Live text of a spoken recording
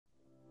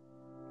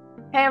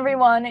Hey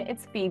everyone,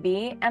 it's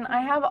Phoebe, and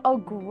I have a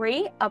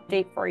great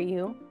update for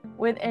you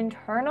with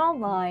internal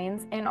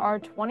lines in our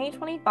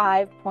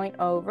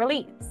 2025.0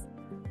 release.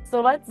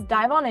 So let's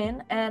dive on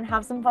in and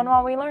have some fun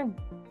while we learn.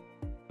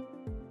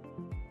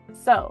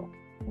 So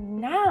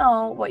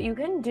now what you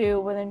can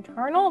do with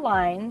internal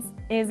lines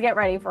is, get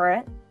ready for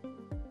it,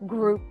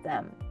 group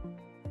them.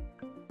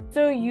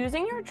 So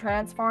using your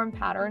transform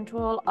pattern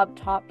tool up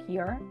top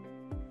here,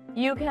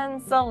 you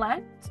can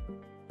select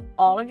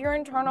all of your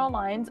internal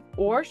lines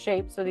or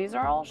shapes. So these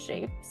are all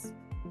shapes.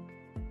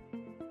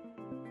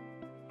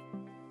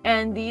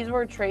 And these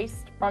were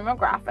traced from a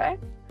graphic.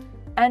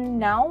 And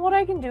now what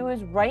I can do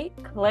is right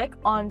click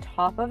on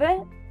top of it,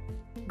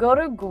 go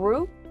to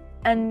group,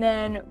 and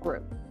then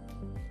group.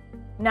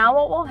 Now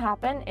what will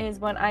happen is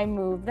when I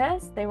move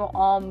this, they will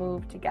all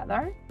move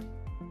together.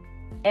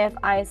 If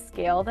I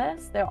scale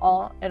this,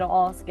 it'll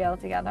all scale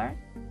together.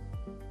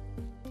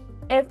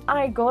 If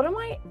I go to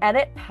my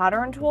edit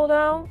pattern tool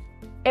though,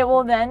 it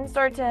will then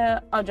start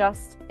to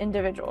adjust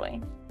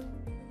individually,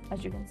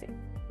 as you can see.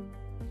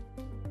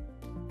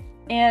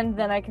 And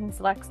then I can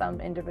select some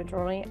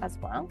individually as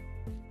well.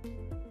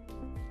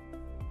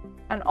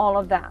 And all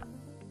of that.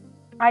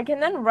 I can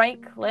then right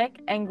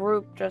click and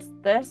group just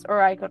this,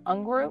 or I could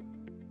ungroup.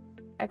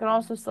 I could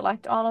also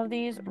select all of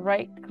these,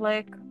 right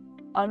click,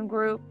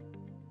 ungroup,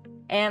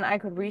 and I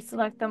could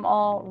reselect them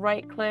all,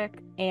 right click,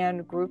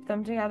 and group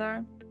them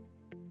together,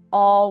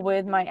 all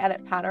with my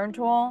edit pattern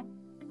tool.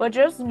 But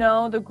just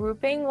know the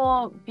grouping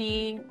will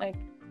be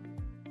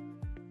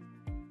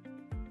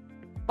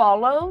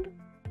followed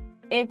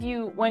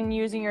when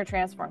using your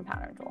transform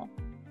pattern tool.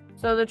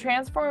 So the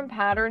transform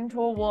pattern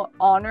tool will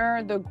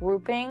honor the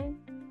grouping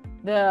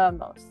the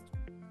most.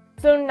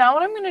 So now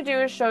what I'm going to do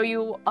is show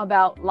you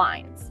about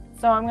lines.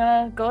 So I'm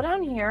going to go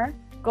down here,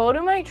 go to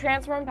my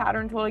transform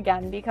pattern tool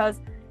again,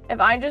 because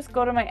if I just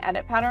go to my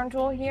edit pattern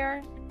tool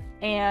here,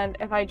 and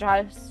if I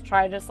just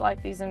try to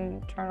select these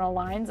internal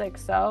lines like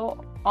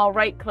so, I'll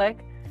right click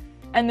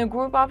and the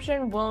group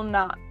option will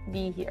not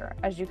be here,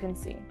 as you can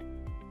see.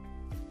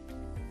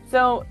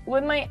 So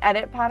with my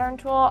edit pattern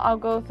tool, I'll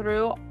go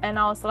through and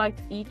I'll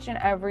select each and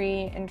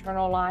every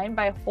internal line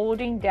by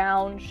holding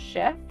down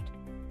shift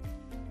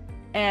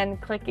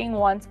and clicking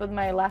once with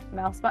my left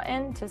mouse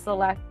button to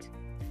select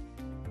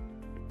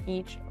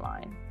each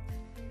line.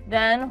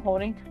 Then I'm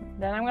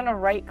going to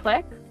right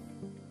click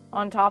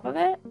on top of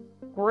it,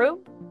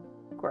 group,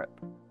 group.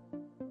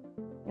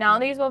 Now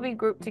these will be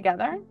grouped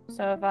together.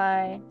 So if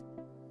I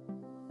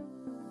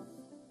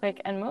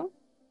click and move,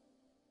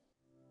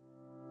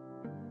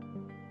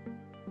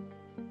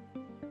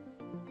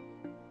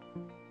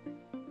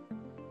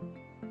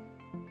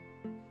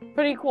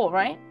 pretty cool,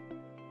 right?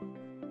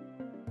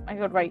 I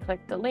could right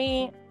click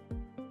delete.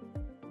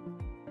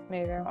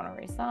 Maybe I want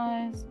to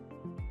resize.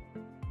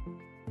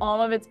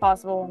 All of it's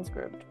possible once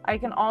grouped. I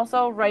can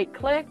also right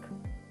click,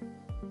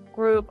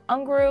 group,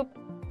 ungroup,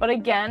 but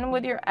again,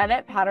 with your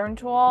edit pattern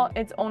tool,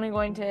 it's only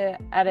going to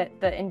edit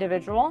the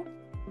individual.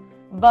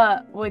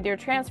 But with your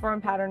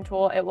transform pattern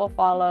tool, it will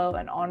follow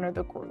and honor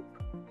the group.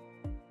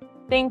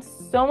 Thanks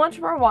so much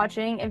for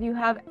watching. If you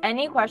have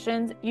any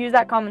questions, use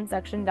that comment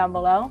section down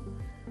below.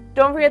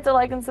 Don't forget to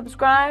like and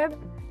subscribe.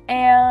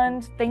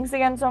 And thanks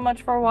again so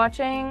much for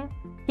watching.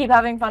 Keep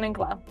having fun in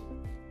CLO.